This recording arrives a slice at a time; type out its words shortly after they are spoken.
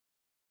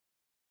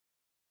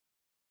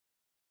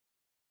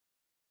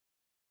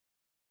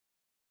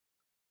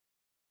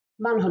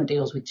Manhunt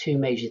deals with two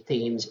major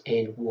themes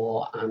in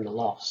war and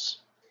loss.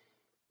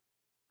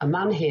 A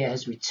man here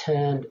has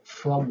returned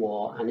from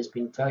war and has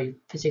been very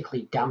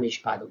physically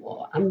damaged by the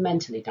war and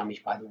mentally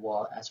damaged by the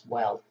war as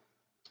well.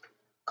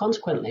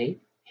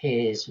 Consequently,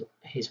 his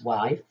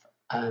wife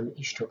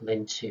is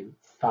struggling to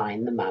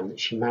find the man that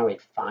she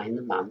married, find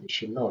the man that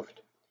she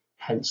loved,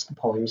 hence the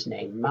poem's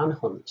name,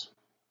 Manhunt.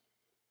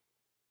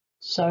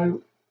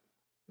 So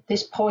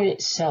this poem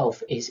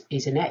itself is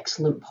an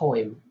excellent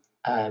poem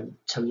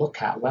to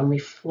look at when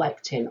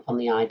reflecting on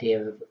the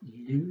idea of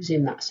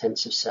losing that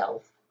sense of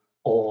self,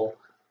 or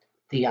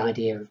the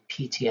idea of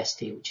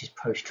PTSD, which is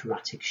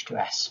post-traumatic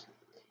stress.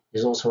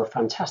 There's also a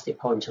fantastic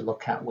poem to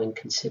look at when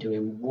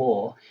considering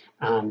war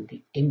and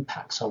the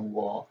impacts on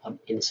war on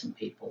innocent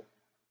people.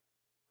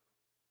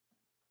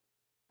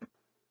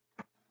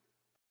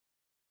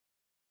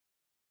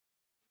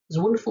 There's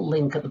a wonderful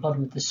link at the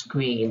bottom of the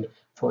screen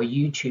for a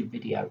YouTube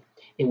video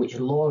in which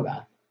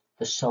Laura,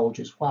 the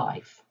soldier's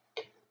wife,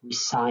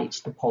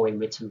 recites the poem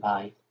written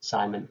by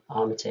Simon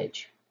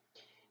Armitage.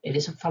 It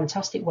is a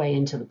fantastic way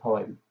into the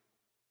poem,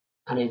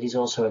 and it is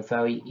also a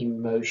very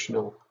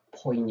emotional,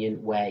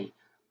 poignant way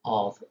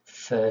of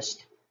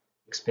first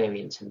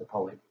experiencing the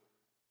poem.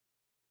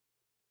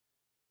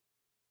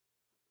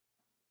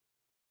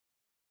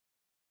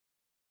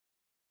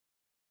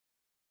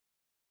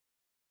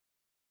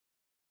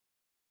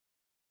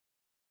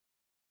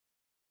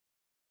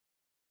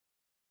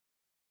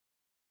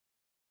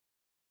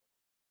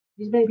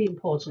 It may be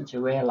important to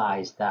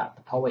realise that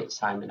the poet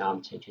Simon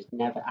Armitage has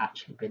never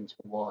actually been to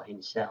war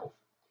himself,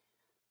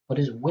 but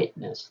has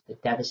witnessed the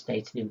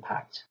devastating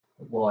impact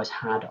that war has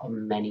had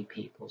on many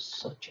people,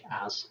 such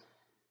as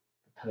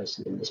the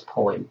person in this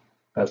poem,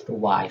 both the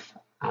wife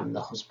and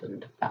the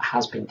husband, that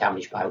has been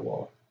damaged by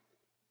war.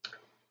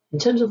 In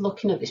terms of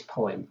looking at this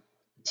poem,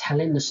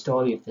 telling the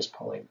story of this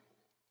poem,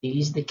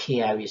 these are the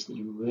key areas that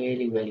you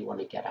really want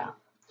to get at.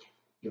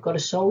 You've got a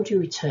soldier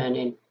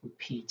returning with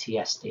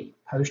PTSD,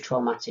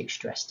 post-traumatic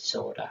stress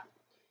disorder.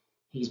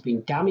 He's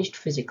been damaged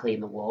physically in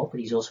the war, but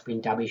he's also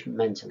been damaged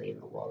mentally in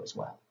the war as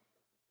well.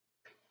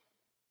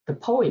 The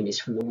poem is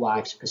from the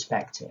wife's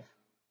perspective.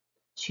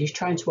 She's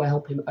trying to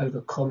help him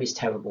overcome his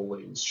terrible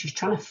wounds. She's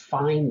trying to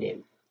find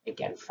him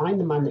again, find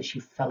the man that she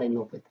fell in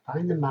love with,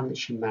 find the man that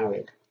she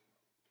married.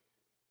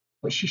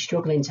 But she's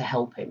struggling to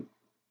help him.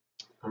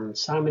 And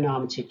Simon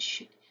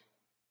Armitage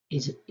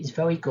is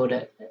very good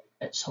at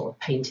sort of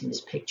painting this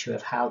picture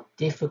of how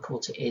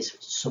difficult it is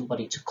for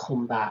somebody to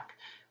come back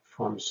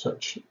from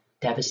such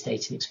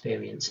devastating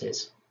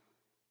experiences.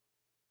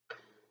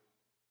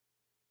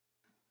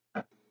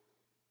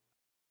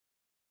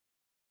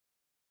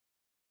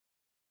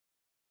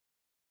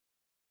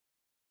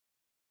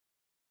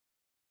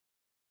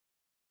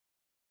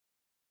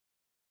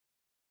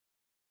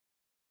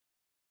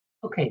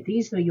 Okay,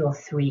 these are your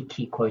three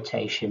key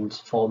quotations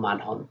for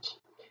Manhunt.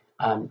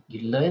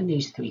 You learn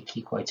these three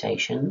key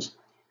quotations,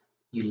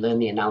 you learn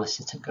the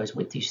analysis that goes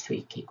with these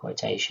three key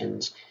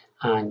quotations,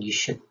 and you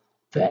should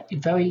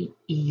very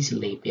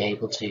easily be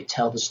able to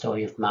tell the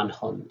story of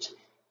Manhunt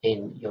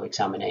in your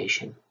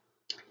examination.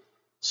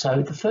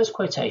 So the first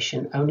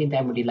quotation, only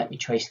then would he let me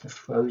trace the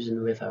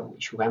frozen river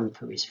which ran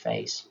through his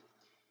face.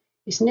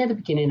 It's near the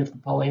beginning of the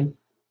poem.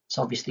 It's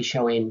obviously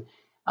showing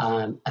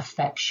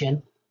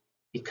affection,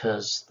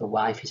 because the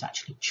wife is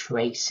actually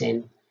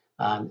tracing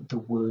the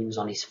wounds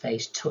on his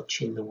face,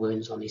 touching the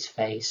wounds on his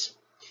face.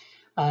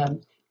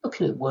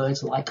 Looking at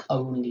words like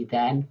only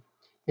then,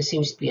 there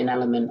seems to be an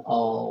element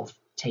of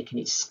taking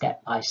it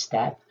step by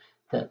step,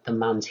 that the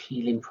man's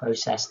healing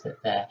process,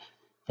 that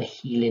the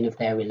healing of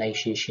their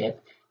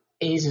relationship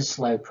is a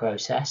slow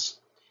process,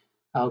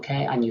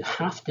 okay, and you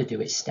have to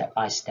do it step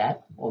by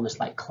step, almost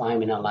like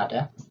climbing a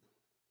ladder.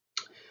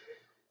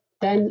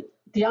 Then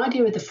the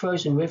idea of the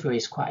frozen river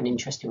is quite an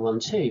interesting one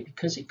too,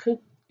 because it could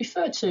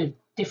refer to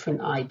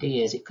different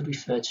ideas. It could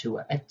refer to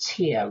a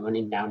tear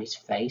running down his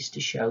face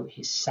to show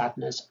his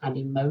sadness and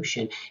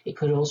emotion. It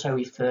could also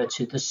refer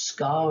to the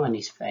scar on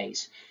his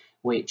face,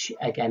 which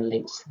again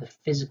links to the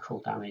physical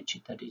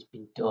damage that has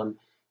been done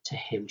to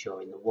him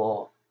during the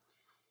war.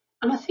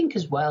 And I think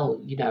as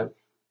well, you know,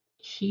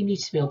 he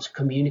needs to be able to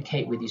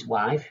communicate with his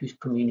wife, who's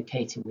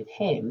communicating with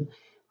him,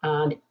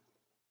 and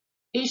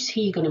is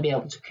he going to be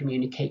able to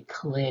communicate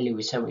clearly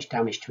with so much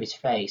damage to his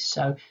face?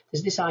 So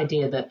there's this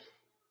idea that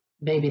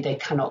maybe they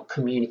cannot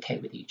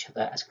communicate with each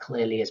other as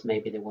clearly as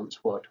maybe they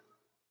once would.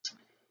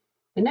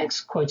 The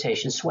next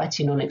quotation,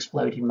 sweating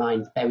unexploded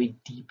mind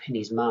buried deep in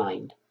his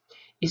mind,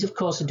 is of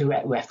course a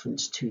direct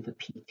reference to the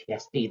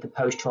PTSD, the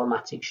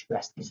post-traumatic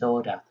stress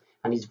disorder,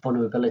 and his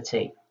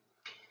vulnerability.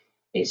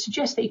 It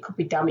suggests that he could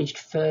be damaged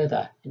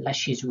further unless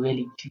she's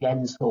really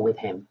gentle with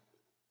him.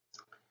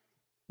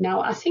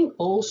 Now, I think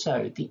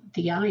also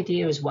the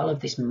idea as well of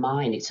this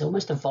mind, it's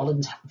almost a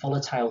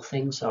volatile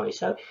thing, sorry.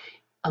 So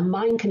a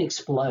mind can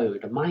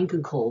explode, a mind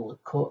can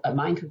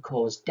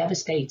cause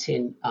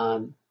devastating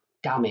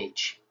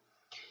damage.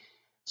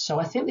 So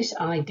I think this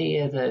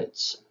idea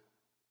that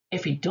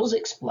if he does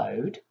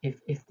explode,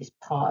 if this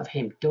part of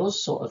him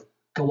does sort of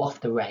go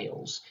off the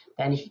rails,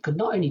 then he could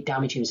not only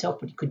damage himself,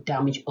 but he could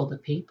damage other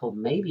people,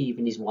 maybe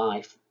even his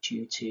wife,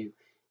 due to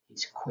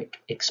his quick,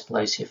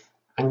 explosive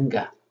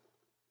anger.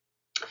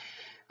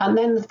 And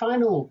then the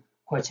final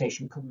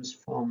quotation comes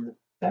from the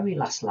very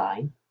last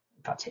line.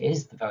 In fact, it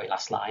is the very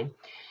last line.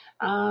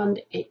 And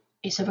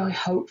it's a very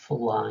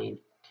hopeful line,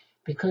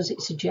 because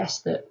it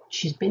suggests that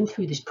she's been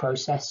through this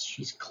process.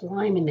 She's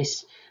climbing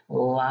this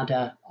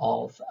ladder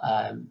of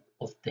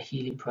the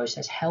healing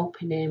process,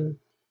 helping him,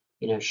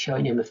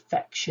 showing him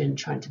affection,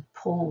 trying to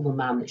pull the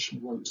man that she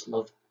once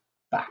loved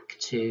back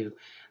to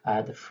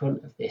the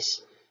front of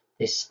this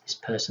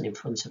person in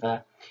front of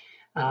her.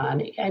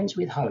 And it ends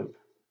with hope,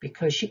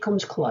 because she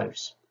comes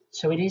close.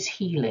 So it is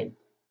healing.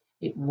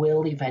 It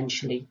will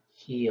eventually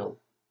heal.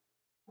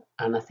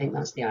 And I think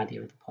that's the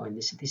idea of the poem.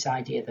 This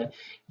idea that,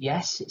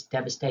 yes, it's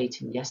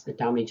devastating. Yes, the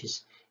damage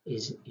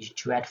is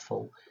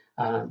dreadful.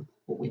 But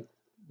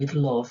with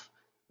love,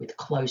 with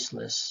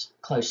closeness,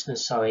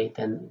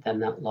 then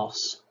that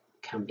loss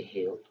can be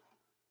healed.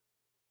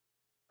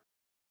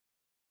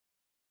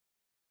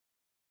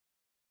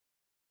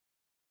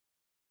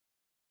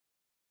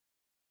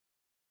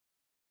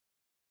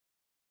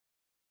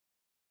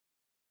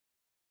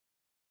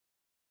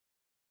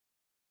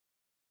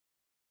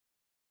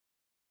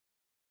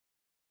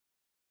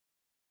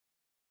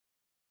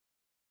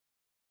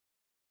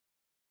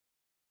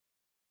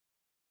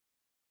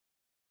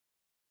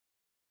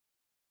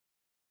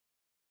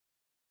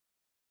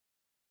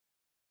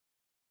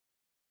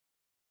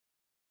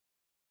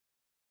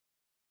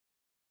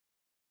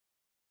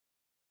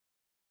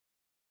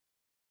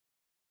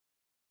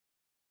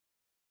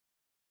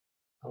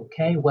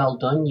 Okay, well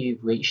done.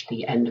 You've reached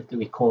the end of the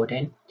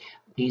recording.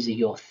 These are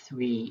your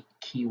 3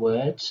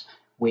 keywords,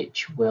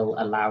 which will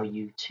allow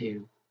you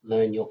to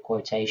learn your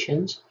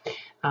quotations.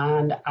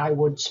 And I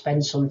would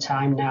spend some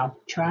time now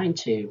trying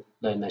to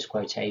learn those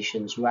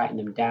quotations, writing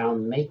them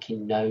down,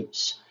 making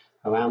notes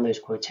around those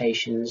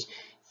quotations,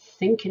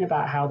 thinking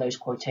about how those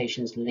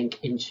quotations link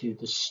into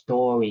the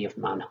story of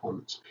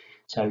Manhunt.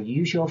 So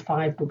use your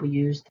 5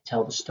 W's to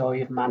tell the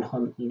story of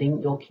Manhunt,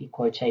 link your key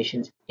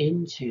quotations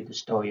into the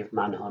story of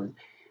Manhunt,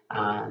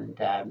 and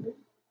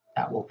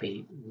that will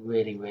be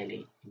really,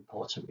 really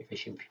important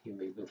revision for you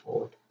moving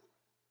forward.